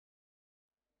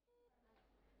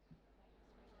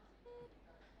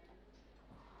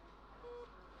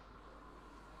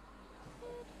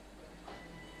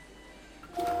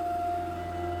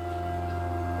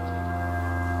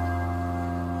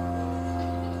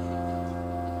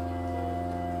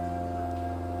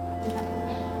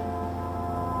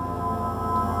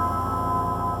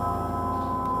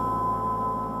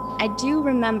I do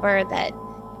remember that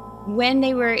when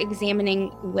they were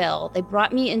examining Will, they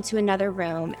brought me into another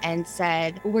room and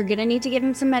said, we're going to need to give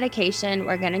him some medication.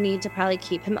 We're going to need to probably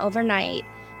keep him overnight,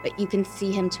 but you can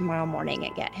see him tomorrow morning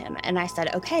and get him. And I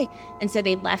said, okay. And so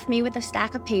they left me with a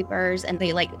stack of papers and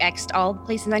they X'd all the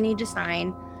places I need to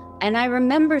sign. And I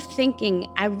remember thinking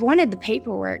I wanted the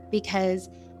paperwork because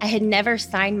I had never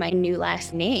signed my new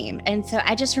last name. And so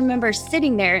I just remember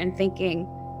sitting there and thinking,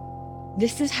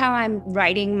 this is how I'm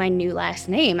writing my new last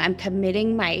name. I'm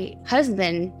committing my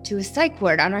husband to a psych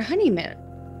ward on our honeymoon.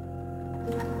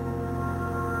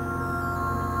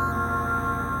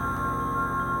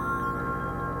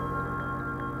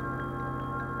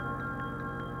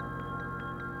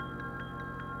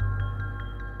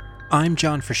 I'm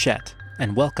John Frechette,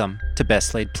 and welcome to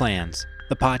Best Laid Plans,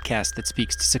 the podcast that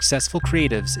speaks to successful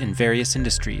creatives in various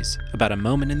industries about a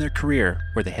moment in their career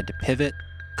where they had to pivot,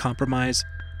 compromise,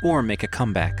 or make a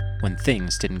comeback when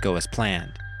things didn't go as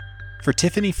planned. For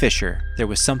Tiffany Fisher, there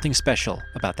was something special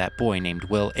about that boy named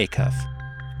Will Acuff.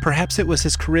 Perhaps it was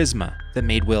his charisma that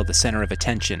made Will the center of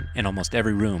attention in almost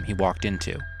every room he walked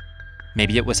into.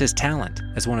 Maybe it was his talent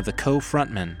as one of the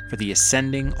co-frontmen for the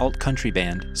ascending alt-country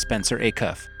band Spencer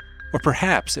Acuff. Or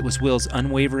perhaps it was Will's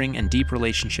unwavering and deep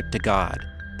relationship to God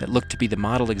that looked to be the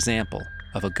model example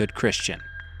of a good Christian,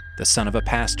 the son of a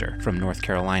pastor from North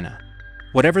Carolina.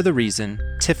 Whatever the reason,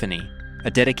 Tiffany,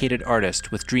 a dedicated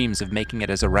artist with dreams of making it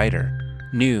as a writer,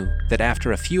 knew that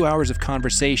after a few hours of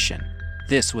conversation,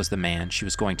 this was the man she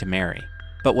was going to marry.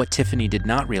 But what Tiffany did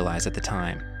not realize at the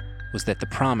time was that the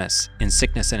promise, in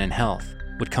sickness and in health,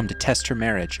 would come to test her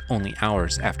marriage only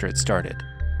hours after it started.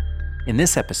 In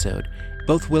this episode,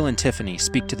 both Will and Tiffany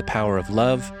speak to the power of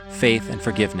love, faith, and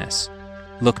forgiveness,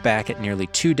 look back at nearly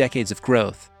 2 decades of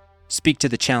growth, speak to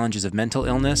the challenges of mental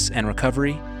illness and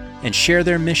recovery, and share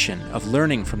their mission of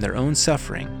learning from their own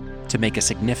suffering to make a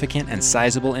significant and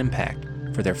sizable impact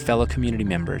for their fellow community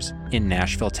members in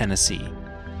Nashville, Tennessee.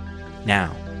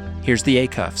 Now, here's the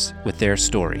Acuffs with their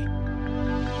story.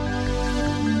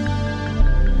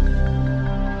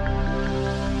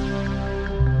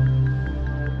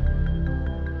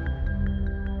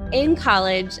 In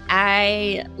college,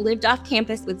 I lived off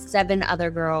campus with 7 other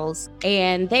girls,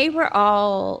 and they were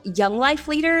all Young Life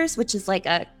Leaders, which is like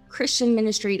a Christian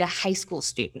ministry to high school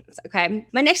students, okay?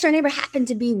 My next door neighbor happened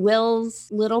to be Will's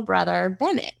little brother,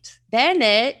 Bennett.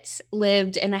 Bennett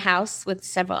lived in a house with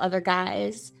several other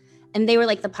guys, and they were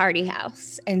like the party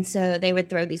house. And so they would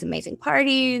throw these amazing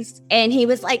parties. And he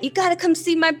was like, you gotta come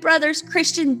see my brother's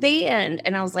Christian band.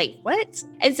 And I was like, what?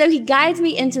 And so he guides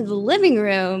me into the living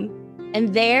room,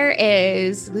 and there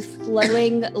is, with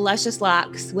flowing, luscious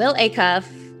locks, Will Acuff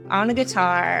on a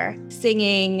guitar,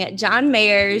 singing John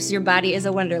Mayer's Your Body is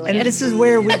a Wonderland. And this is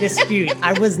where we dispute.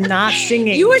 I was not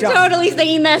singing. You were totally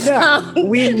singing that song. No,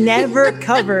 we never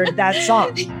covered that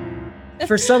song.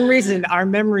 For some reason, our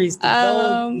memories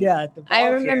devolved. I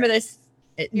remember this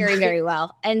very, very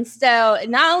well. And so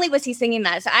not only was he singing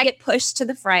that, so I get pushed to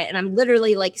the front and I'm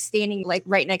literally standing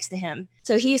right next to him.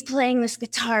 So he's playing this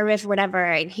guitar riff or whatever,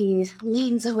 and he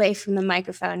leans away from the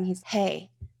microphone. He's, hey,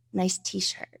 nice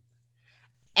t-shirt.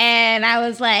 And I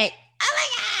was like, oh my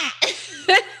God.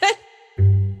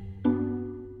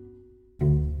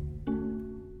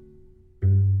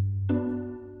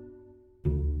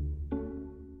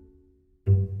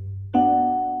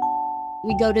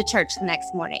 We go to church the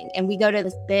next morning, and we go to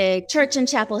this big church in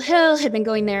Chapel Hill. Had been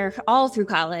going there all through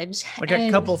college. Like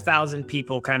a couple thousand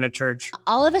people kind of church.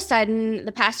 All of a sudden,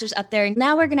 the pastor's up there.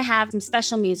 Now we're going to have some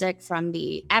special music from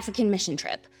the African mission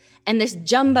trip. And this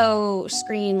jumbo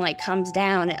screen comes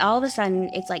down, and all of a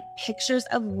sudden it's pictures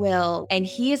of Will, and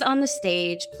he is on the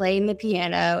stage playing the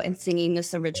piano and singing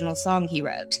this original song he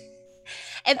wrote.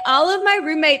 And all of my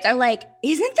roommates are like,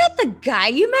 isn't that the guy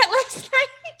you met last night?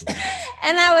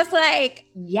 And I was like,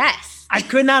 yes. I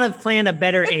could not have planned a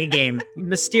better A game.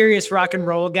 Mysterious rock and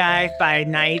roll guy by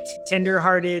night,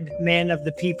 tender-hearted man of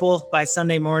the people by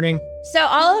Sunday morning. So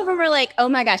all of them were like, oh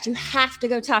my gosh, you have to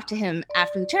go talk to him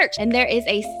after the church. And there is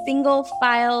a single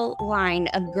file line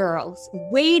of girls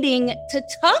waiting to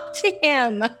talk to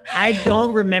him. I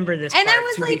don't remember this part, and I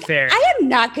was to like, be fair. I am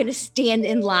not going to stand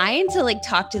in line to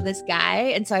talk to this guy.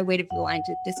 And so I waited for the line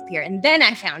to disappear. And then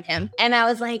I found him. And I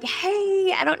was like,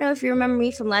 hey, I don't know if you remember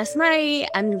me from last night.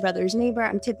 I'm your brother's neighbor.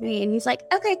 I'm Tiffany. And he's like,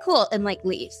 okay, cool. And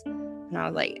leaves. And I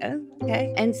was like, oh,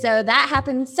 okay. And so that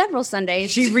happened several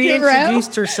Sundays. She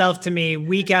reintroduced herself to me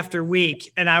week after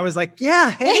week. And I was like,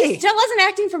 yeah, hey. He still wasn't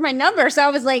acting for my number. So I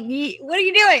was like, what are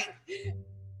you doing?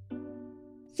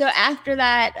 So after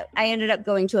that, I ended up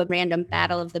going to a random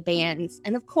battle of the bands.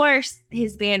 And of course,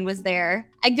 his band was there.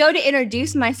 I go to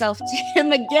introduce myself to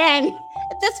him again.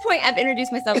 At this point, I've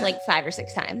introduced myself like 5 or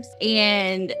 6 times.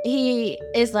 And he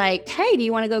is like, hey, do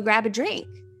you want to go grab a drink?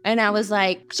 And I was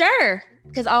like, sure,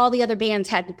 because all the other bands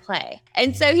had to play.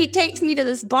 And so he takes me to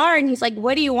this bar and he's like,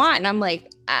 what do you want? And I'm like,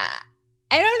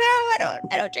 I don't know.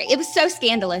 I don't drink. It was so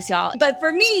scandalous, y'all. But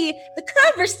for me, the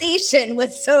conversation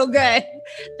was so good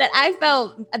that I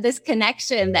felt this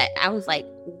connection that I was like,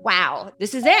 wow,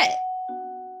 this is it.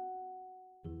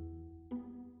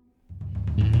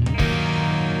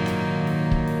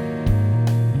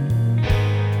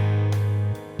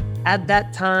 At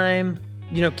that time,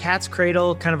 Cat's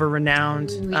Cradle, kind of a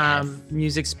renowned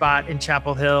music spot in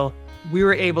Chapel Hill. We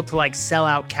were able to sell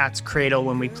out Cat's Cradle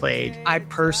when we played. I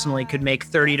personally could make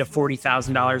 $30,000 to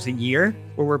 $40,000 a year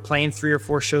where we're playing 3 or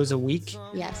 4 shows a week.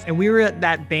 Yes. And we were at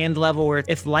that band level where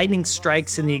if lightning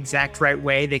strikes in the exact right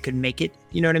way, they could make it.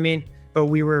 You know what I mean? But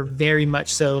we were very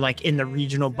much so in the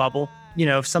regional bubble.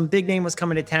 If some big name was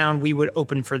coming to town, we would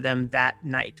open for them that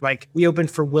night. We opened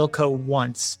for Wilco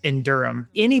once in Durham.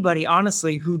 Anybody,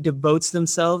 honestly, who devotes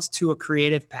themselves to a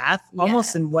creative path,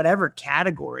 almost in whatever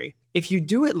category, if you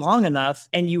do it long enough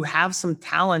and you have some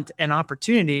talent and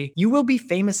opportunity, you will be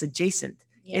famous adjacent.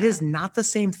 Yeah. It is not the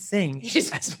same thing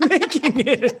as making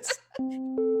it.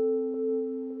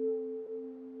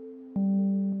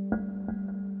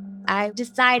 I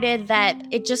decided that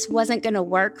it just wasn't going to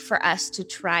work for us to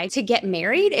try to get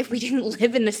married if we didn't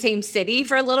live in the same city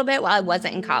for a little bit while I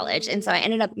wasn't in college. And so I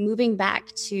ended up moving back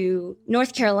to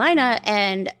North Carolina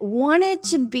and wanted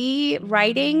to be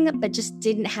writing, but just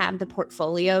didn't have the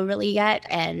portfolio really yet.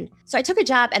 And so I took a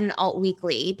job at an alt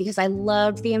weekly because I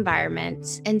loved the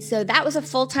environment. And so that was a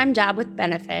full-time job with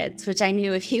benefits, which I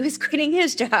knew if he was quitting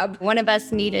his job, one of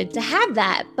us needed to have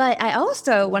that. But I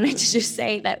also wanted to just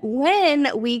say that when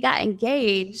we got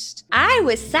engaged, I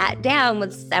was sat down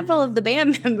with several of the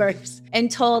band members and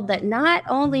told that not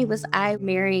only was I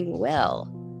marrying Will,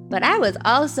 but I was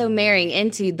also marrying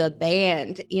into the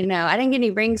band. I didn't get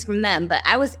any rings from them, but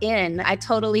I was in. I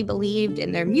totally believed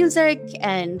in their music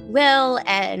and Will.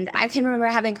 And I can remember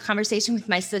having a conversation with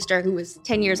my sister, who was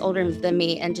 10 years older than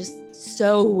me, and just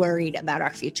so worried about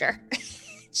our future.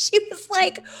 She was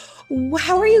like,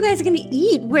 how are you guys going to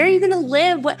eat? Where are you going to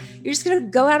live? You're just going to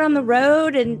go out on the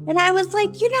road? And I was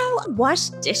like, wash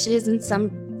dishes in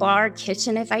some bar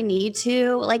kitchen if I need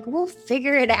to. We'll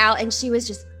figure it out. And she was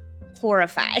just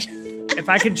horrified. If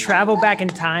I could travel back in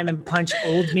time and punch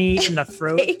old me in the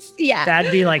throat,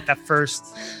 that'd be the first.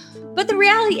 But the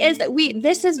reality is that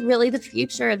this is really the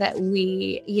future that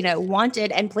we,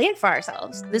 wanted and planned for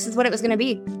ourselves. This is what it was going to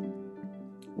be.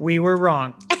 We were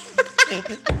wrong.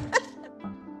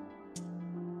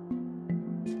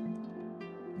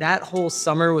 That whole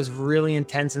summer was really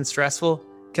intense and stressful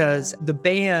because the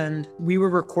band, we were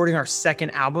recording our second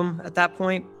album at that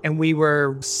point, and we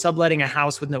were subletting a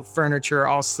house with no furniture,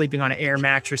 all sleeping on air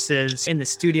mattresses in the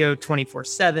studio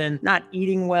 24/7, not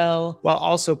eating well, while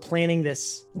also planning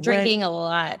this drinking a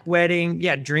lot. Wedding.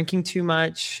 Yeah, drinking too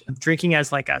much, drinking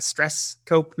as a stress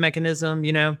cope mechanism,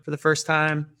 for the first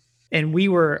time. And we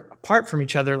were apart from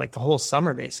each other the whole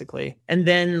summer, basically. And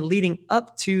then leading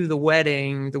up to the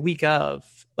wedding, the week of,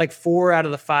 4 out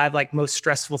of the 5 most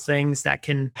stressful things that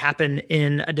can happen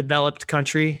in a developed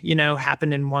country,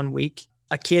 happened in 1 week.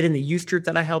 A kid in the youth group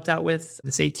that I helped out with,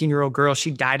 this 18-year-old girl, she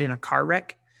died in a car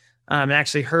wreck. And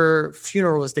actually her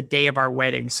funeral was the day of our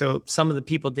wedding. So some of the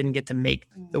people didn't get to make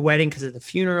the wedding because of the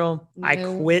funeral. No. I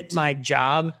quit my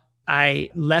job. I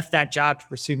left that job to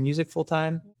pursue music full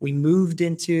time. We moved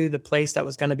into the place that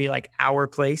was going to be our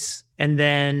place. And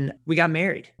then we got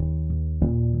married.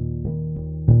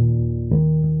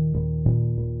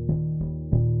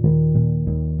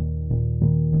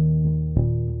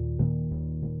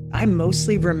 I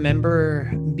mostly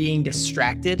remember being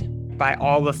distracted by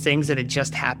all the things that had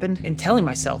just happened and telling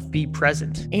myself, be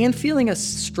present, and feeling a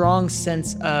strong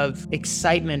sense of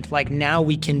excitement, now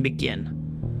we can begin.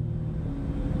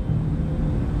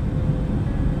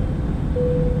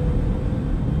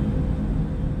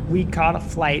 We caught a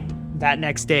flight that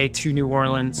next day to New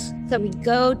Orleans. So we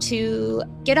go to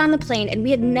get on the plane, and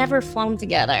we had never flown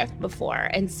together before.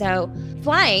 And so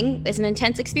flying is an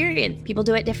intense experience. People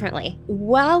do it differently.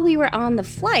 While we were on the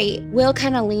flight, Will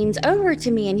kind of leans over to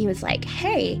me and he was like,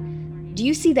 hey, do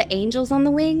you see the angels on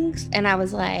the wings? And I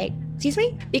was like, excuse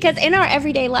me? Because in our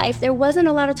everyday life, there wasn't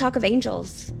a lot of talk of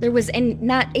angels. There was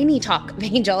not any talk of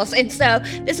angels. And so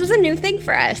this was a new thing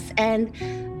for us. And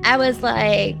I was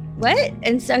like, what?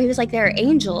 And so he was like, there are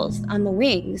angels on the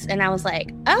wings. And I was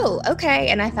like, oh, okay.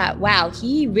 And I thought, wow,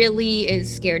 he really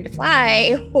is scared to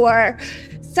fly or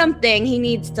something. He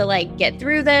needs to like get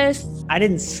through this. I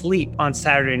didn't sleep on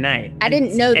Saturday night. I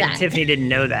didn't know that. And Tiffany didn't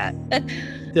know that.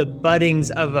 The buddings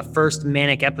of a first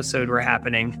manic episode were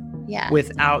happening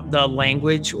without the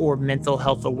language or mental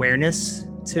health awareness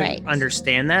to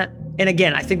understand that. And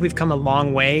again, I think we've come a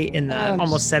long way in the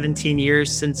almost 17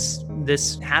 years since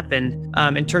this happened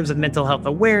in terms of mental health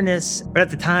awareness. But at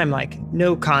the time, like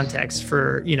no context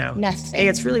for, nothing. Hey,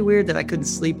 it's really weird that I couldn't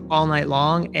sleep all night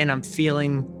long and I'm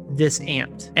feeling this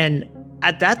amped. And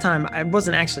at that time, I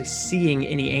wasn't actually seeing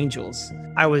any angels.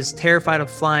 I was terrified of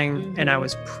flying and I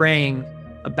was praying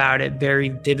about it very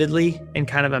vividly and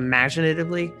kind of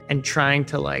imaginatively and trying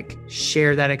to like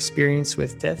share that experience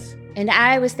with Tiff. And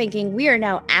I was thinking, we are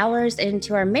now hours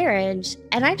into our marriage,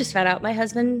 and I just found out my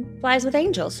husband flies with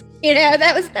angels.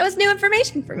 That was new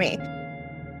information for me.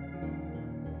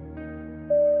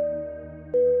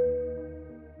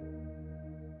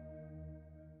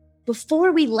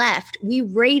 Before we left, we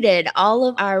rated all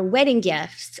of our wedding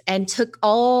gifts and took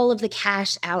all of the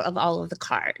cash out of all of the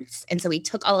cards. And so we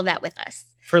took all of that with us.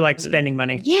 For like spending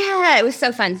money. Yeah, it was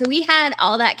so fun. So we had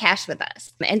all that cash with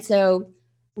us. And so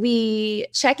we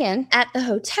check in at the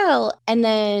hotel, and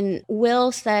then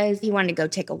Will says he wanted to go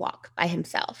take a walk by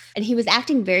himself. And he was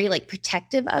acting very like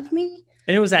protective of me.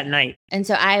 And it was at night. And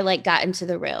so I like got into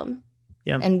the room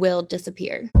and Will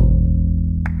disappeared.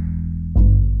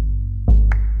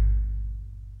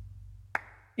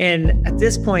 And at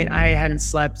this point, I hadn't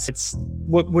slept. It's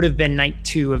what would have been night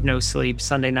 2 of no sleep,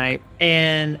 Sunday night.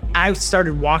 And I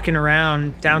started walking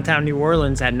around downtown New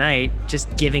Orleans at night,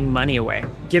 just giving money away,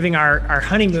 giving our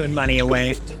honeymoon money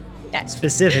away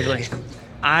specifically.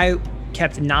 I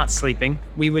kept not sleeping.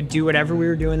 We would do whatever we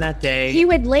were doing that day. He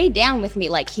would lay down with me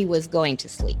like he was going to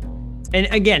sleep. And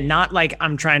again, not like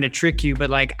I'm trying to trick you, but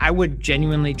like I would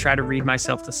genuinely try to read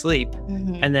myself to sleep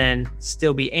and then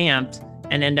still be amped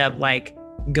and end up like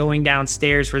going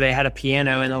downstairs where they had a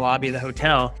piano in the lobby of the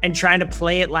hotel and trying to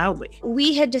play it loudly.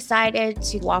 We had decided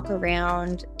to walk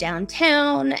around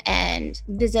downtown and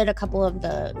visit a couple of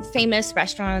the famous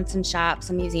restaurants and shops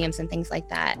and museums and things like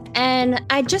that. And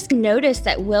I just noticed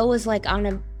that Will was like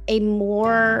on a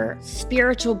more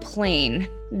spiritual plane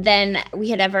than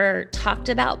we had ever talked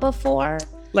about before.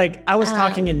 Like I was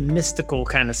talking in mystical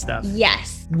kind of stuff.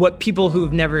 Yes. What people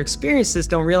who've never experienced this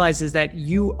don't realize is that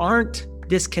you aren't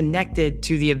disconnected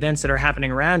to the events that are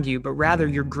happening around you, but rather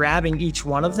you're grabbing each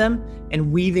one of them and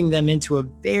weaving them into a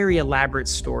very elaborate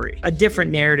story, a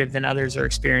different narrative than others are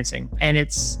experiencing. And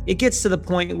it gets to the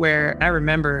point where I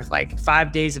remember like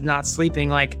 5 days of not sleeping,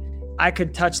 like I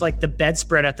could touch like the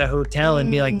bedspread at the hotel and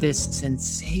be like, this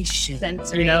sensation,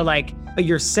 like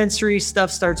your sensory stuff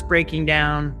starts breaking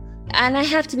down. And I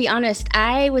have to be honest,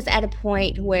 I was at a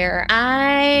point where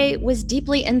I was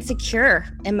deeply insecure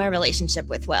in my relationship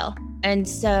with Will. And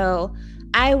so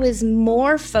I was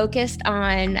more focused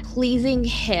on pleasing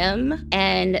him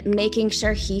and making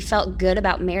sure he felt good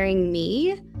about marrying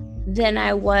me than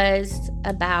I was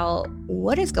about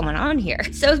what is going on here.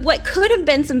 So what could have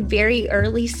been some very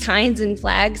early signs and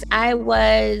flags, I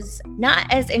was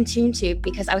not as in tune to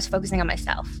because I was focusing on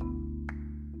myself.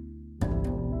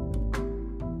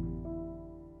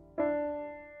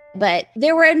 But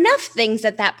there were enough things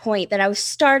at that point that I was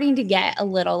starting to get a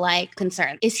little like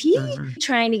concerned. Is he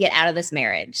trying to get out of this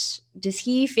marriage? Does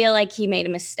he feel like he made a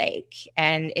mistake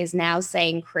and is now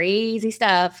saying crazy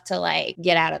stuff to like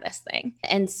get out of this thing?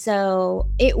 And so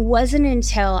it wasn't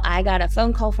until I got a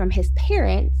phone call from his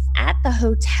parents at the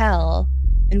hotel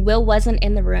and Will wasn't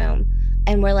in the room.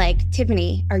 And we're like,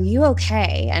 Tiffany, are you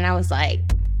okay? And I was like,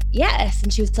 yes.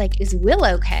 And she was like, is Will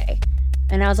okay?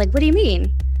 And I was like, what do you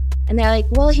mean? And they're like,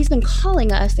 well, he's been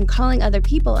calling us and calling other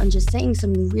people and just saying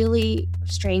some really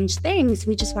strange things.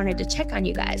 We just wanted to check on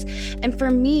you guys. And for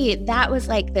me, that was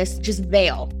like this just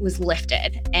veil was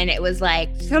lifted. And it was like,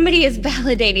 somebody is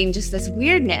validating just this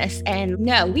weirdness. And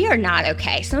no, we are not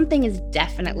okay. Something is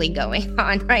definitely going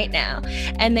on right now.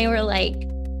 And they were like,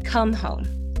 come home.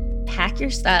 Pack your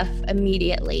stuff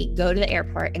immediately, go to the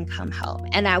airport and come home.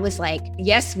 And I was like,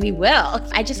 yes, we will.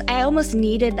 I almost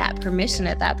needed that permission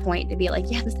at that point to be like,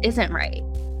 yeah, this isn't right.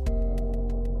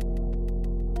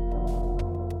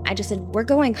 I just said, we're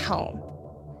going home.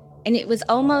 And it was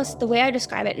almost, the way I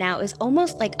describe it now, is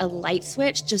almost like a light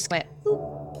switch just went,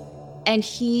 boop. And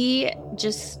he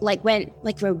just like went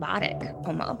like robotic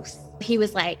almost. He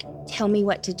was like, tell me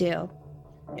what to do.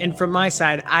 And from my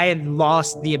side, I had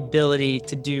lost the ability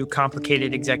to do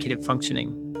complicated executive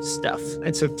functioning. stuff.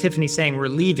 And so Tiffany saying we're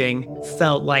leaving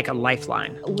felt like a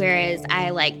lifeline. Whereas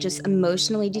I just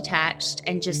emotionally detached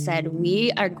and just said,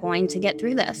 we are going to get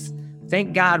through this.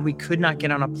 Thank God we could not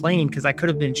get on a plane because I could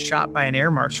have been shot by an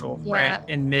air marshal right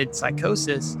in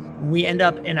mid-psychosis. We end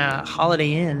up in a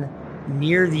Holiday Inn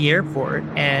near the airport,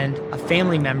 and a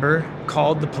family member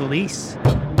called the police.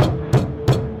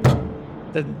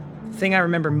 The thing I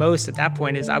remember most at that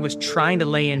point is I was trying to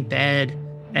lay in bed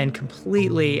and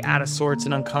completely out of sorts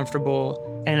and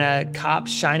uncomfortable, and a cop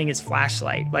shining his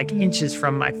flashlight inches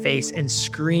from my face and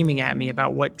screaming at me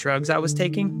about what drugs I was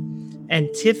taking. And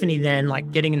Tiffany then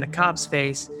getting in the cop's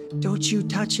face, don't you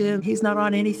touch him, he's not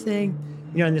on anything.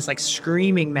 And this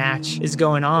screaming match is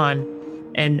going on.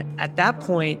 And at that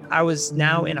point, I was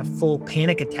now in a full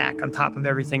panic attack on top of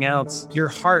everything else. Your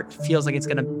heart feels like it's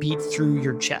gonna beat through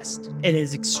your chest. It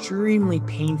is extremely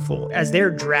painful. As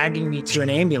they're dragging me to an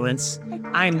ambulance,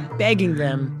 I'm begging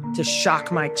them to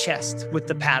shock my chest with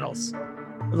the paddles.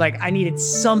 I needed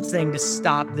something to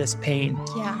stop this pain.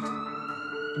 Yeah.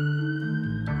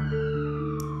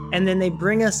 And then they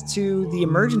bring us to the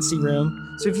emergency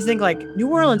room. So if you think New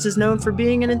Orleans is known for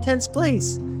being an intense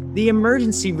place, the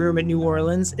emergency room at New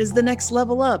Orleans is the next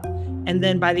level up. And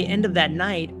then by the end of that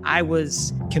night, I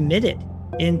was committed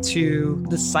into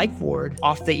the psych ward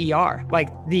off the ER,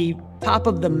 the top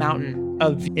of the mountain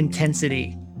of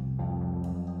intensity.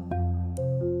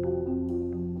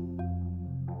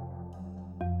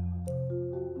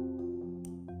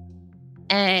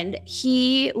 And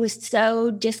he was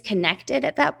so disconnected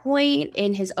at that point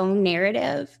in his own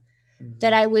narrative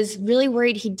that I was really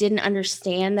worried he didn't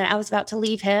understand that I was about to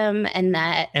leave him and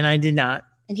I did not.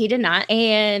 And he did not.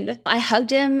 And I hugged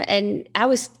him and I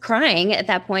was crying at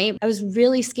that point. I was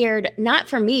really scared, not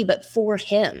for me, but for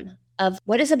him, of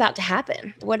what is about to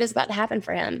happen. What is about to happen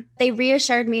for him? They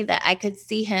reassured me that I could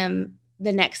see him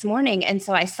the next morning. And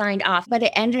so I signed off, but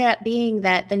it ended up being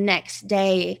that the next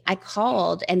day I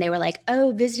called and they were like,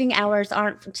 oh, visiting hours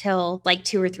aren't until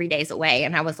 2 or 3 days away.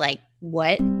 And I was like,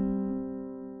 what?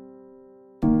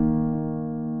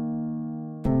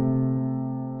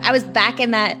 I was back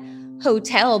in that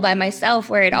hotel by myself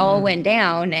where it all went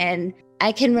down. And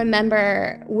I can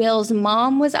remember Will's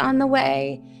mom was on the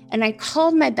way and I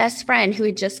called my best friend who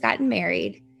had just gotten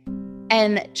married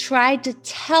and tried to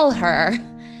tell her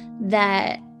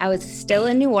that I was still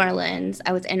in New Orleans.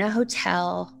 I was in a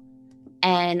hotel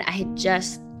and I had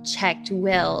just checked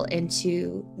Will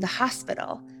into the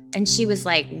hospital. And she was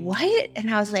like, what?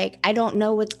 And I was like, I don't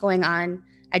know what's going on.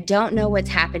 I don't know what's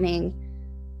happening.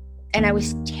 And I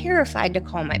was terrified to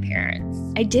call my parents.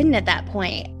 I didn't at that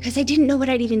point because I didn't know what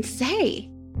I'd even say.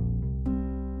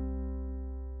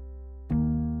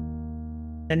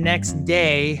 The next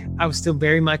day, I was still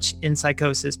very much in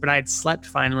psychosis, but I had slept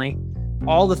finally.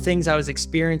 All the things I was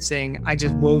experiencing, I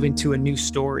just wove into a new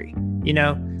story.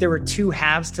 There were two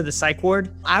halves to the psych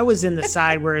ward. I was in the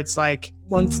side where it's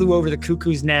One Flew Over the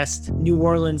Cuckoo's Nest, New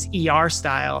Orleans ER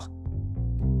style.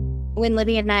 When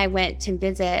Libby and I went to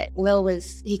visit, Will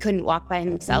he couldn't walk by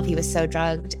himself. He was so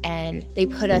drugged. And they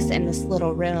put us in this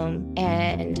little room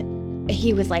and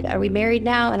he was like, are we married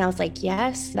now? And I was like,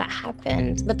 yes, that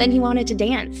happened. But then he wanted to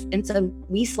dance. And so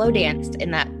we slow danced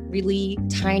in that really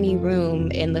tiny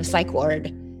room in the psych ward.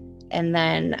 And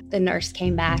then the nurse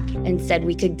came back and said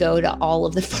we could go to all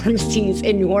of the pharmacies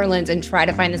in New Orleans and try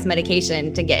to find this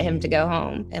medication to get him to go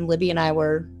home. And Libby and I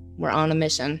were on a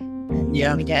mission. And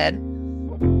yeah, we did.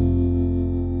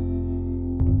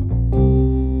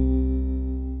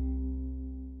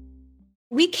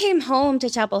 We came home to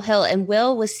Chapel Hill and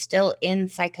Will was still in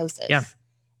psychosis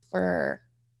for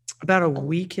about a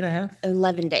week and a half,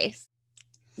 11 days.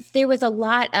 There was a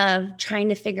lot of trying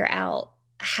to figure out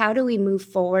how do we move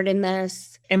forward in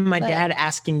this? And my dad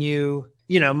asking you,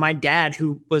 my dad,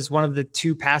 who was one of the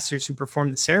two pastors who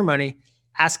performed the ceremony,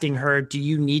 asking her, do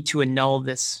you need to annul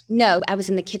this? No, I was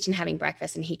in the kitchen having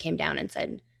breakfast and he came down and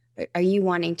said, are you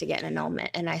wanting to get an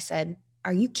annulment? And I said,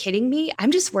 are you kidding me?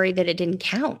 I'm just worried that it didn't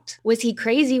count. Was he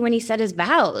crazy when he said his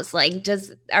vows?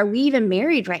 Are we even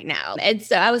married right now? And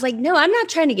so I was like, no, I'm not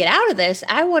trying to get out of this.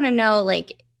 I want to know,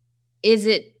 is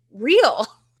it real?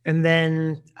 And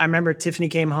then I remember Tiffany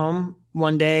came home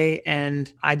one day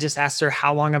and I just asked her,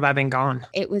 how long have I been gone?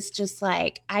 It was just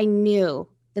I knew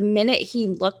the minute he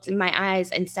looked in my eyes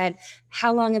and said,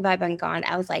 how long have I been gone?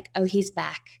 I was like, oh, he's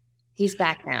back. He's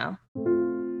back now.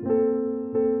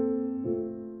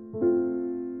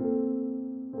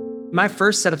 My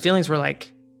first set of feelings were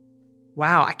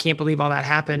wow, I can't believe all that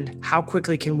happened. How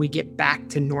quickly can we get back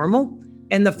to normal?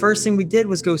 And the first thing we did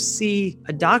was go see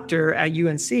a doctor at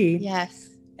UNC. Yes.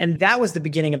 And that was the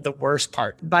beginning of the worst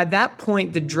part. By that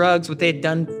point, the drugs, what they had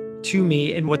done to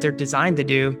me and what they're designed to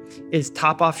do is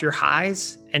top off your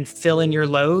highs and fill in your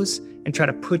lows and try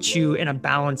to put you in a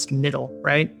balanced middle,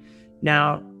 right?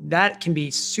 Now, that can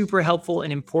be super helpful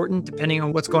and important depending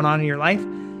on what's going on in your life.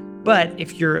 But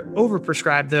if you're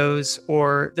overprescribed those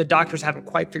or the doctors haven't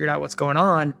quite figured out what's going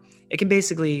on, it can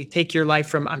basically take your life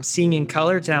from I'm seeing in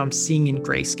color to now I'm seeing in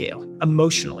grayscale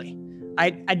emotionally. I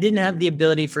didn't have the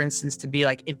ability, for instance, to be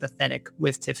like empathetic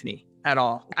with Tiffany at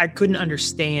all. I couldn't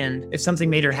understand if something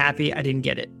made her happy, I didn't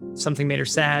get it. Something made her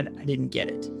sad, I didn't get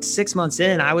it. 6 months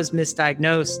in, I was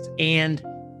misdiagnosed and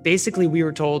basically we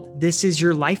were told, this is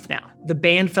your life now. The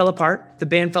band fell apart. The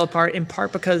band fell apart in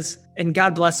part because, and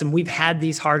God bless him, we've had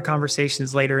these hard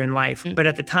conversations later in life. But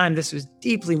at the time, this was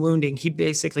deeply wounding. He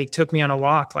basically took me on a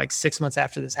walk like 6 months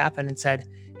after this happened and said,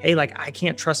 hey, like, I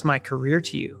can't trust my career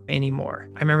to you anymore.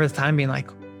 I remember the time being like,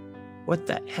 what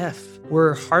the F?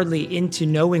 We're hardly into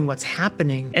knowing what's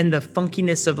happening. And the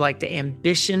funkiness of like the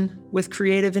ambition with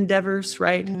creative endeavors,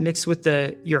 right? Mixed with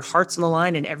your heart's on the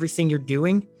line and everything you're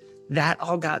doing. That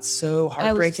all got so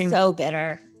heartbreaking.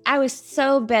 I was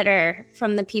so bitter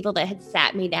from the people that had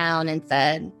sat me down and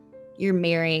said, you're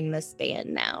marrying this band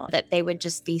now, that they would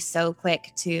just be so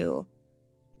quick to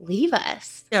leave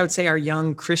us. I would say our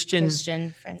young Christian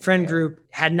friend group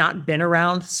had not been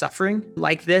around suffering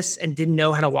like this and didn't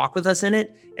know how to walk with us in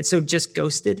it. And so just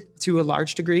ghosted to a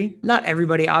large degree. Not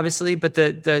everybody, obviously, but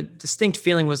the distinct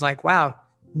feeling was like, wow,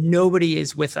 nobody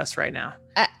is with us right now.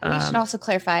 We should also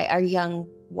clarify our young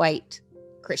white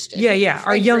Christian. Yeah.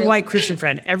 Our young white Christian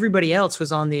friend. Everybody else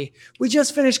was on we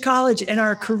just finished college and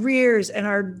our careers and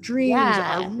our dreams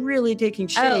are really taking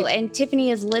shape. Oh, and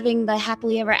Tiffany is living the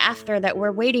happily ever after that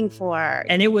we're waiting for.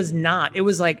 And it was not. It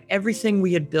was like everything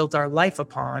we had built our life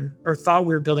upon or thought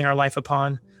we were building our life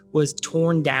upon was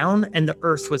torn down and the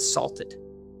earth was salted.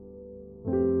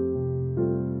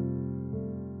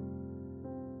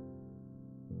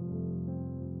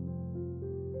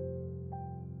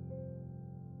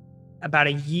 About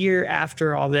a year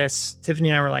after all this, Tiffany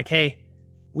and I were like, hey,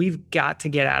 we've got to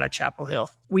get out of Chapel Hill.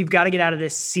 We've got to get out of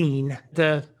this scene.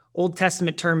 The Old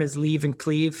Testament term is leave and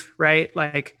cleave, right?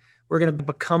 Like we're going to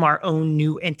become our own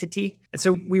new entity. And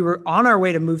so we were on our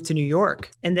way to move to New York.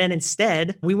 And then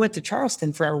instead, we went to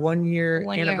Charleston for our one-year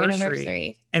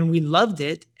anniversary. And we loved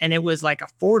it. And it was like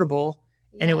affordable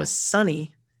and it was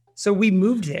sunny. So we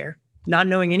moved there, not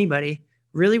knowing anybody,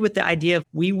 really with the idea of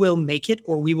we will make it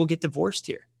or we will get divorced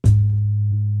here.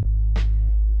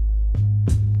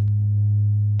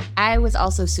 I was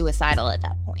also suicidal at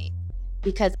that point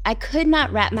because I could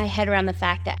not wrap my head around the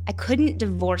fact that I couldn't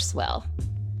divorce well,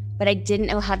 but I didn't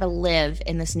know how to live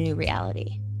in this new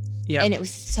reality. Yeah. And it was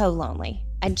so lonely.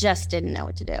 I just didn't know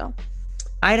what to do.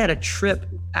 I had a trip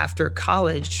after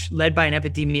college led by an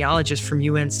epidemiologist from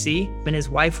UNC, and his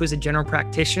wife was a general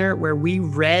practitioner, where we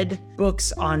read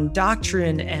books on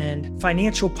doctrine and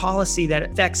financial policy that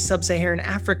affects sub-Saharan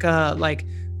Africa, like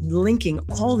linking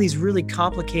all these really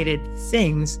complicated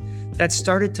things that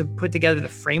started to put together the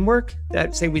framework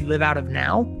that, say, we live out of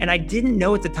now. And I didn't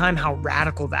know at the time how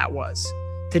radical that was,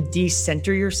 to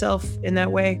de-center yourself in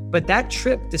that way. But that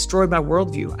trip destroyed my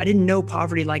worldview. I didn't know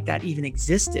poverty like that even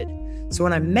existed. So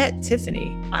when I met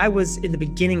Tiffany, I was in the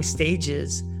beginning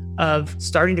stages of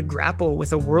starting to grapple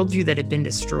with a worldview that had been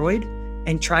destroyed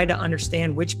and try to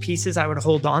understand which pieces I would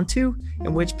hold on to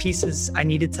and which pieces I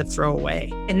needed to throw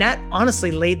away. And that honestly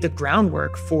laid the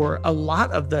groundwork for a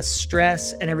lot of the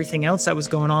stress and everything else that was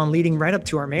going on leading right up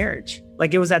to our marriage.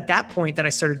 Like it was at that point that I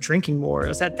started drinking more. It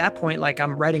was at that point, like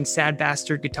I'm writing sad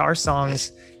bastard guitar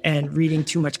songs and reading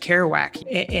too much Kerouac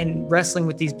and wrestling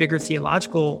with these bigger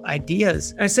theological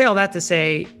ideas. And I say all that to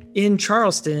say, in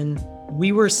Charleston,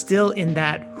 we were still in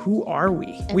that, who are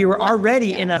we? We were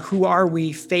already in a who are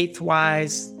we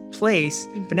faith-wise place,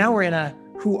 but now we're in a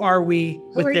who are we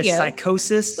with this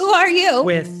psychosis? Who are you?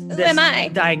 With who this am I?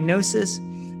 Diagnosis.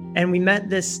 And we met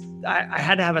this, I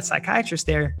had to have a psychiatrist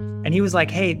there, and he was like,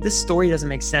 hey, this story doesn't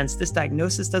make sense. This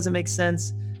diagnosis doesn't make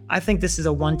sense. I think this is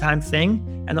a one-time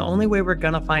thing, and the only way we're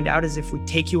gonna find out is if we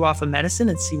take you off of medicine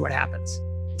and see what happens.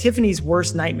 Tiffany's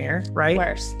worst nightmare, right?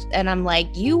 Worst. And I'm like,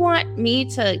 you want me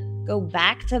to go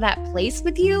back to that place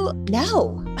with you?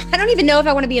 No, I don't even know if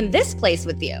I want to be in this place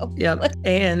with you. Yep.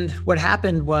 And what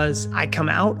happened was I come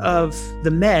out of the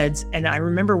meds, and I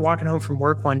remember walking home from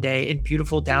work one day in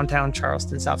beautiful downtown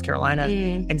Charleston, South Carolina,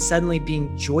 and suddenly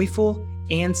being joyful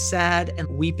and sad and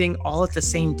weeping all at the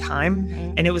same time.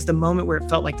 And it was the moment where it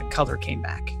felt like the color came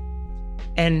back.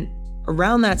 And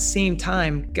around that same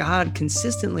time, God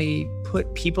consistently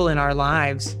put people in our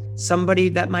lives somebody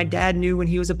that my dad knew when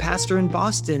he was a pastor in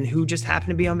Boston who just happened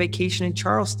to be on vacation in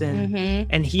Charleston.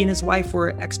 And he and his wife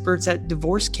were experts at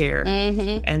divorce care.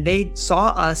 And they saw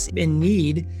us in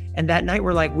need. And that night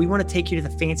we're like, we want to take you to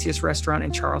the fanciest restaurant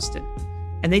in Charleston.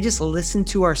 And they just listened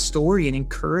to our story and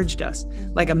encouraged us.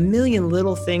 Like a million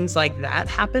little things like that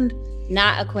happened.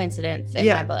 Not a coincidence in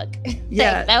my book.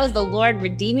 Yeah. That was the Lord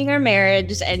redeeming our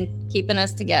marriage and keeping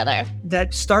us together.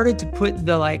 That started to put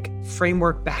the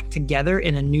framework back together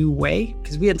in a new way,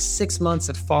 because we had 6 months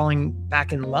of falling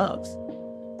back in love.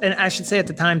 And I should say at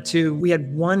the time too, we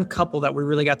had one couple that we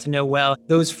really got to know well.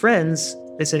 Those friends,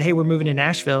 they said, hey, we're moving to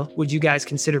Nashville. Would you guys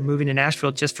consider moving to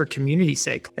Nashville just for community's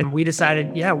sake? And we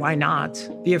decided, yeah, why not?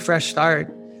 Be a fresh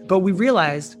start. But we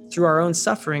realized through our own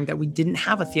suffering that we didn't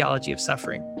have a theology of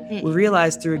suffering. We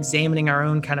realized through examining our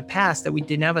own kind of past that we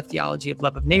didn't have a theology of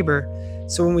love of neighbor.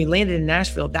 So when we landed in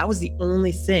Nashville, that was the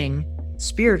only thing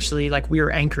spiritually we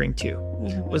were anchoring to.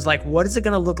 Was what is it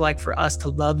going to look like for us to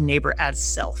love neighbor as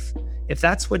self? If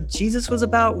that's what Jesus was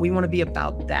about, we want to be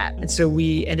about that. And so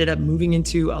we ended up moving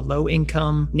into a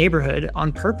low-income neighborhood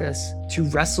on purpose to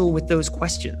wrestle with those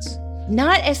questions.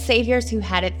 Not as saviors who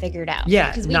had it figured out.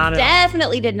 Yeah, because we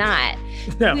definitely did not.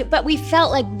 No. But we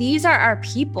felt like these are our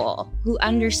people who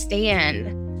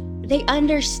understand. They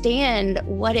understand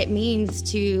what it means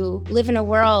to live in a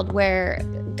world where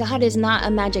God is not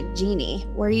a magic genie,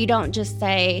 where you don't just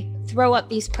say, throw up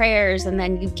these prayers and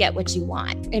then you get what you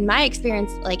want. In my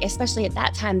experience, especially at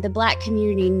that time, the Black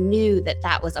community knew that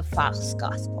that was a false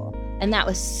gospel. And that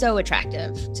was so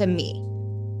attractive to me.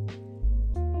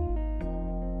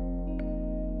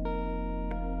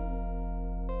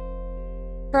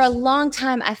 For a long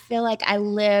time, I feel like I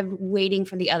lived waiting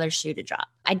for the other shoe to drop.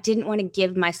 I didn't want to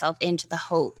give myself into the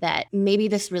hope that maybe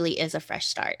this really is a fresh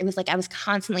start. It was I was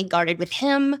constantly guarded with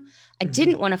him. I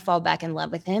didn't want to fall back in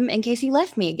love with him in case he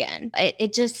left me again.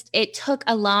 It took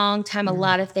a long time, a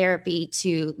lot of therapy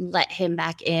to let him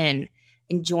back in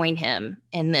and join him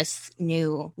in this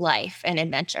new life and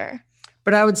adventure.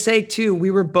 But I would say too,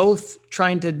 we were both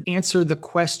trying to answer the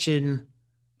question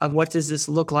of what does this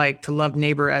look like to love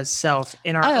neighbor as self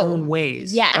in our own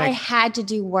ways. Yeah, I had to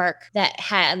do work that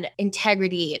had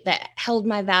integrity, that held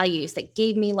my values, that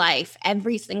gave me life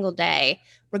every single day,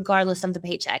 regardless of the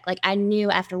paycheck. I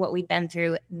knew after what we'd been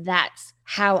through, that's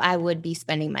how I would be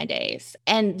spending my days.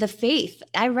 And the faith,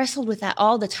 I wrestled with that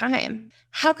all the time.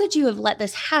 How could you have let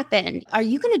this happen? Are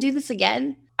you going to do this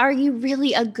again? Are you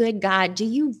really a good God? Do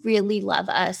you really love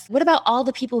us? What about all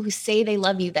the people who say they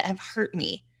love you that have hurt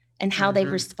me? And how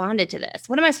they've responded to this.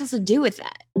 What am I supposed to do with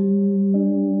that?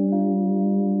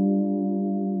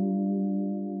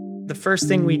 The first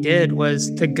thing we did was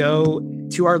to go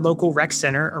to our local rec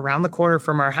center around the corner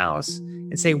from our house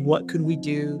and say, what could we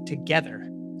do together?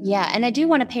 Yeah, and I do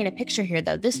want to paint a picture here,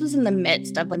 though. This was in the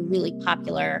midst of a really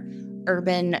popular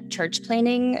urban church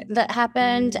planning that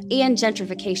happened, and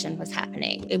gentrification was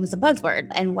happening. It was a buzzword,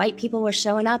 and white people were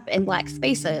showing up in Black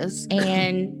spaces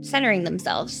and centering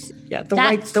themselves. Yeah,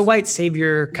 the white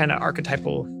savior kind of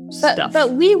archetypal stuff.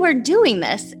 But we were doing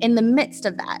this in the midst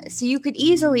of that. So you could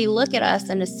easily look at us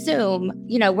and assume,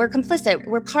 we're complicit,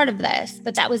 we're part of this,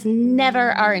 but that was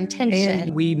never our intention.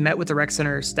 And we met with the rec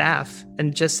center staff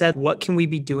and just said, what can we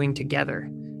be doing together?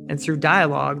 And through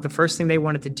dialogue, the first thing they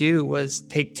wanted to do was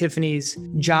take Tiffany's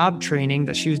job training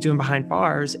that she was doing behind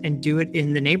bars and do it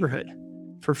in the neighborhood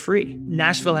for free.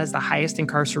 Nashville has the highest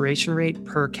incarceration rate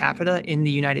per capita in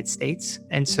the United States.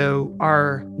 And so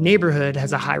our neighborhood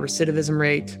has a high recidivism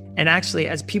rate. And actually,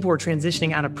 as people were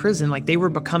transitioning out of prison, they were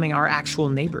becoming our actual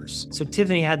neighbors. So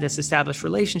Tiffany had this established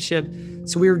relationship.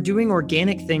 So we were doing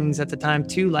organic things at the time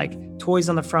too, like toys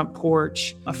on the front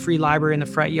porch, a free library in the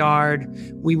front yard.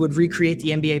 We would recreate the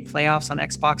NBA playoffs on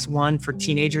Xbox One for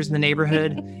teenagers in the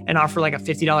neighborhood and offer a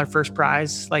 $50 first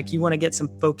prize. You want to get some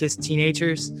focused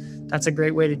teenagers, that's a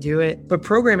great way to do it. But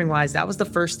programming wise, that was the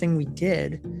first thing we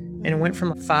did. And it went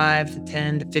from 5 to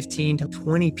 10 to 15 to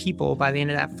 20 people by the end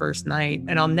of that first night.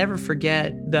 And I'll never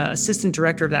forget the assistant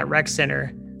director of that rec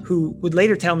center who would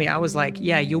later tell me, I was like,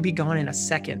 yeah, you'll be gone in a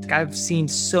second. I've seen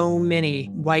so many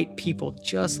white people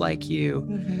just like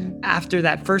you. After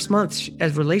that first month,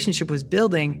 as relationship was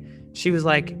building, she was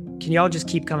like, can y'all just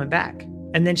keep coming back?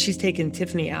 And then she's taken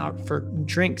Tiffany out for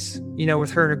drinks,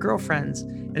 with her and her girlfriends.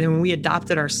 And then when we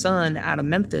adopted our son out of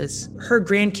Memphis, her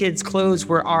grandkids' clothes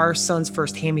were our son's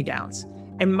first hand-me-downs.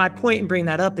 And my point in bringing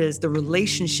that up is the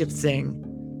relationship thing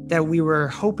that we were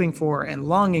hoping for and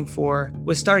longing for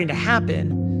was starting to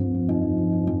happen.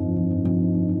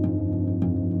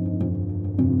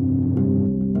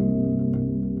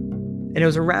 And And it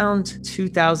was around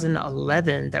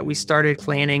 2011 that we started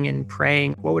planning and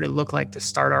praying, what would it look like to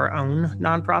start our own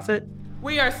nonprofit?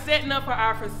 We are setting up for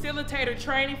our facilitator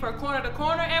training for Corner to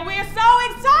Corner, and we are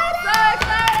so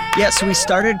excited! Yeah, so we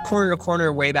started Corner to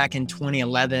Corner way back in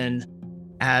 2011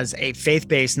 as a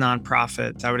faith-based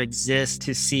nonprofit that would exist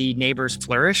to see neighbors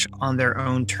flourish on their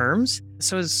own terms.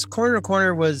 So as Corner to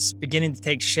Corner was beginning to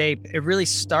take shape, it really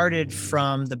started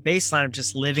from the baseline of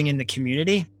just living in the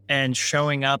community and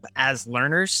showing up as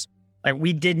learners. Like,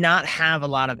 we did not have a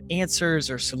lot of answers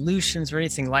or solutions or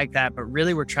anything like that, but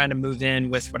really we're trying to move in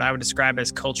with what I would describe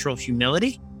as cultural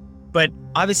humility. But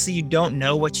obviously you don't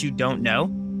know what you don't know.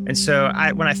 And so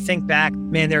when I think back,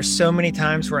 man, there are so many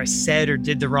times where I said or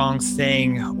did the wrong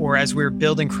thing, or as we were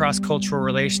building cross-cultural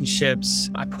relationships,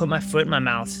 I put my foot in my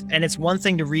mouth. And it's one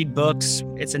thing to read books.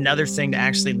 It's another thing to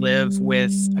actually live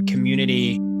with a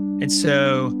community. And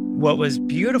so what was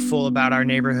beautiful about our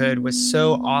neighborhood was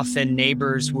so often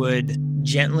neighbors would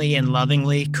gently and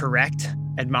lovingly correct,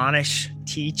 admonish,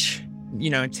 teach. You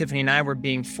know, Tiffany and I were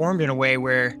being formed in a way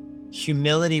where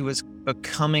humility was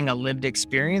becoming a lived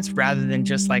experience rather than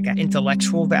just like an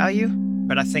intellectual value.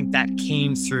 But I think that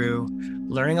came through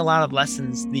learning a lot of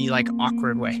lessons the like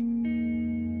awkward way.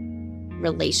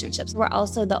 Relationships were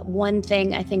also the one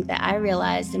thing I think that I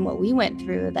realized in what we went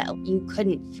through that you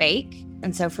couldn't fake.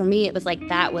 And so for me, it was like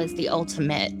that was the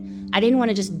ultimate. I didn't want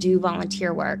to just do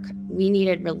volunteer work. We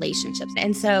needed relationships.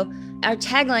 And so our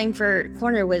tagline for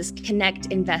Corner was Connect,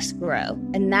 Invest, Grow.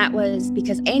 And that was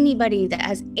because anybody that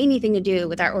has anything to do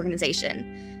with our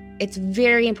organization, it's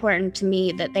very important to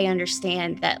me that they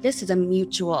understand that this is a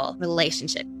mutual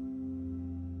relationship.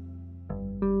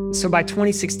 So by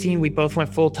 2016, we both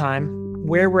went full-time.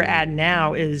 Where we're at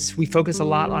now is we focus a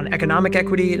lot on economic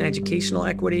equity and educational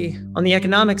equity. On the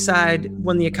economic side,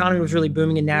 when the economy was really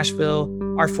booming in Nashville,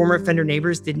 our former offender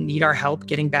neighbors didn't need our help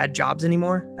getting bad jobs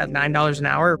anymore at $9 an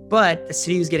hour, but the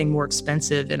city was getting more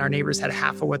expensive and our neighbors had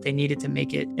half of what they needed to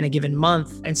make it in a given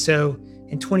month. And so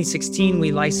in 2016,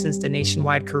 we licensed a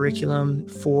nationwide curriculum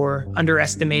for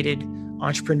underestimated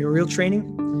entrepreneurial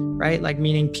training, right? Like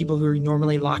meaning people who are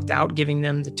normally locked out, giving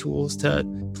them the tools to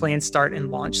plan, start,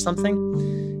 and launch something.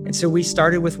 And so we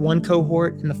started with one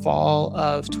cohort in the fall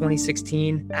of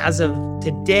 2016. As of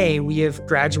today, we have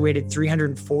graduated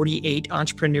 348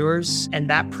 entrepreneurs. And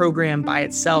that program by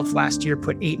itself last year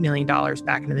put $8 million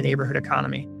back into the neighborhood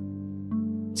economy.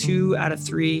 2 out of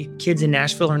 3 kids in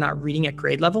Nashville are not reading at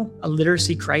grade level, a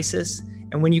literacy crisis.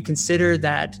 And when you consider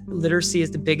that literacy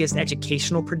is the biggest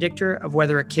educational predictor of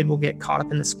whether a kid will get caught up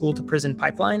in the school to prison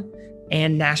pipeline,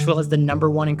 and Nashville has the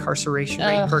 #1 incarceration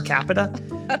rate per capita,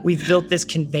 we've built this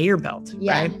conveyor belt,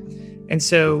 right? And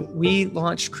so we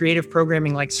launched creative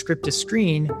programming like Script to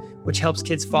Screen, which helps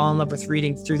kids fall in love with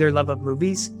reading through their love of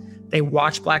movies. They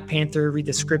watch Black Panther, read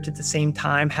the script at the same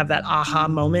time, have that aha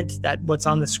moment that what's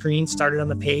on the screen started on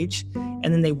the page,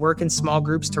 and then they work in small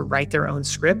groups to write their own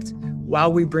script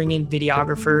while we bring in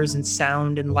videographers and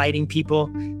sound and lighting people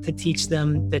to teach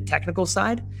them the technical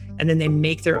side. And then they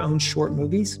make their own short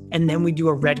movies. And then we do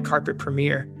a red carpet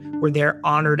premiere where they're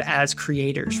honored as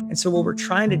creators. And so what we're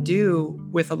trying to do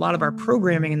with a lot of our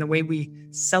programming and the way we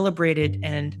celebrate it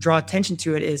and draw attention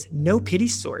to it is no pity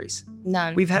stories.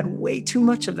 None. We've had way too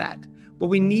much of that.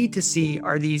 What we need to see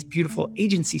are these beautiful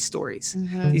agency stories,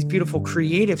 these beautiful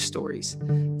creative stories,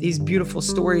 these beautiful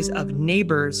stories of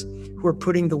neighbors who are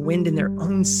putting the wind in their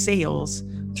own sails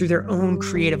through their own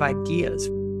creative ideas.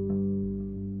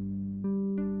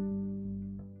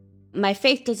 My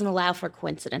faith doesn't allow for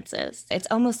coincidences. It's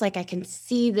almost like I can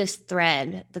see this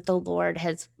thread that the Lord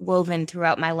has woven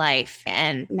throughout my life.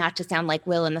 And not to sound like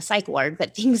Will in the psych ward,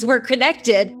 but things were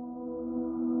connected.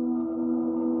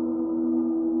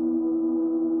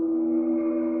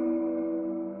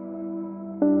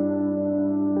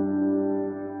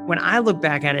 When I look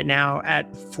back at it now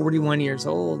at 41 years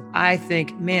old, I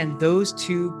think, man, those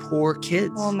 2 poor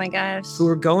kids. Oh my gosh. Who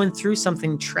were going through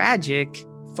something tragic,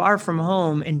 far from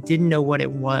home, and didn't know what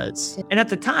it was. And at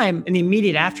the time, in the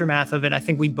immediate aftermath of it, I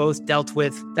think we both dealt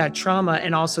with that trauma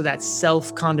and also that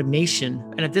self-condemnation.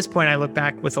 And at this point, I look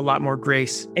back with a lot more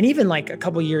grace. And even like a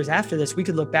couple years after this, we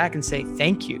could look back and say,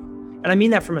 thank you. And I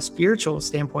mean that from a spiritual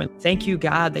standpoint. Thank you,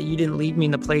 God, that you didn't leave me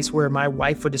in the place where my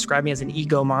wife would describe me as an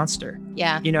ego monster.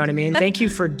 Yeah. You know what I mean? Thank you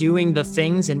for doing the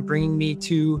things and bringing me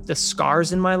to the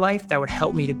scars in my life that would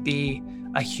help me to be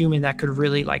a human that could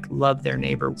really like love their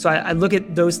neighbor. So I look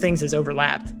at those things as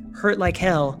overlapped. Hurt like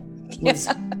hell was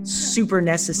super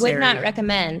necessary. Would not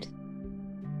recommend.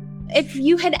 If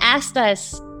you had asked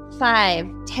us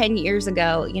 5, 10 years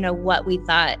ago, what we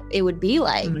thought it would be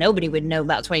like, nobody would know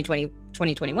about 2020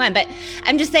 2021. But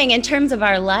I'm just saying, in terms of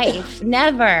our life,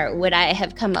 never would I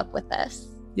have come up with this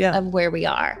of where we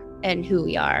are and who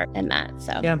we are and that.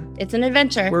 So it's an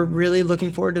adventure. We're really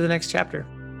looking forward to the next chapter.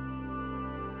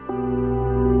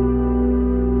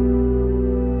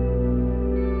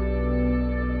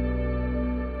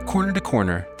 Corner to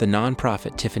Corner, the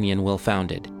nonprofit Tiffany and Will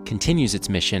founded, continues its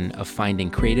mission of finding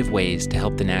creative ways to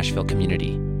help the Nashville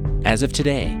community. As of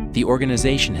today, the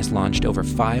organization has launched over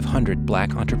 500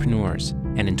 Black entrepreneurs,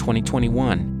 and in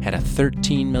 2021 had a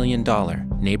 $13 million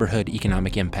neighborhood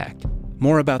economic impact.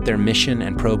 More about their mission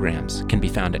and programs can be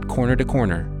found at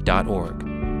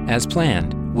cornertocorner.org. As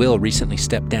planned, Will recently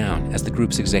stepped down as the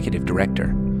group's executive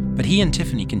director, but he and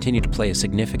Tiffany continue to play a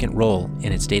significant role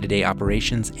in its day-to-day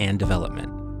operations and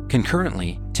development.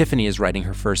 Concurrently, Tiffany is writing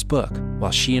her first book,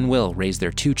 while she and Will raise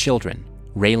their 2 children,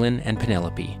 Raylan and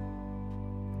Penelope.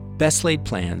 Best Laid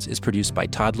Plans is produced by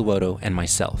Todd Luoto and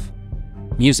myself.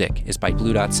 Music is by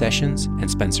Blue Dot Sessions and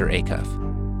Spencer Acuff.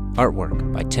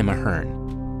 Artwork by Tim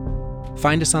Ahern.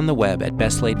 Find us on the web at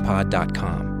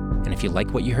bestlaidpod.com, and if you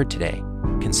like what you heard today,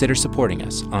 consider supporting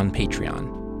us on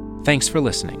Patreon. Thanks for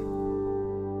listening.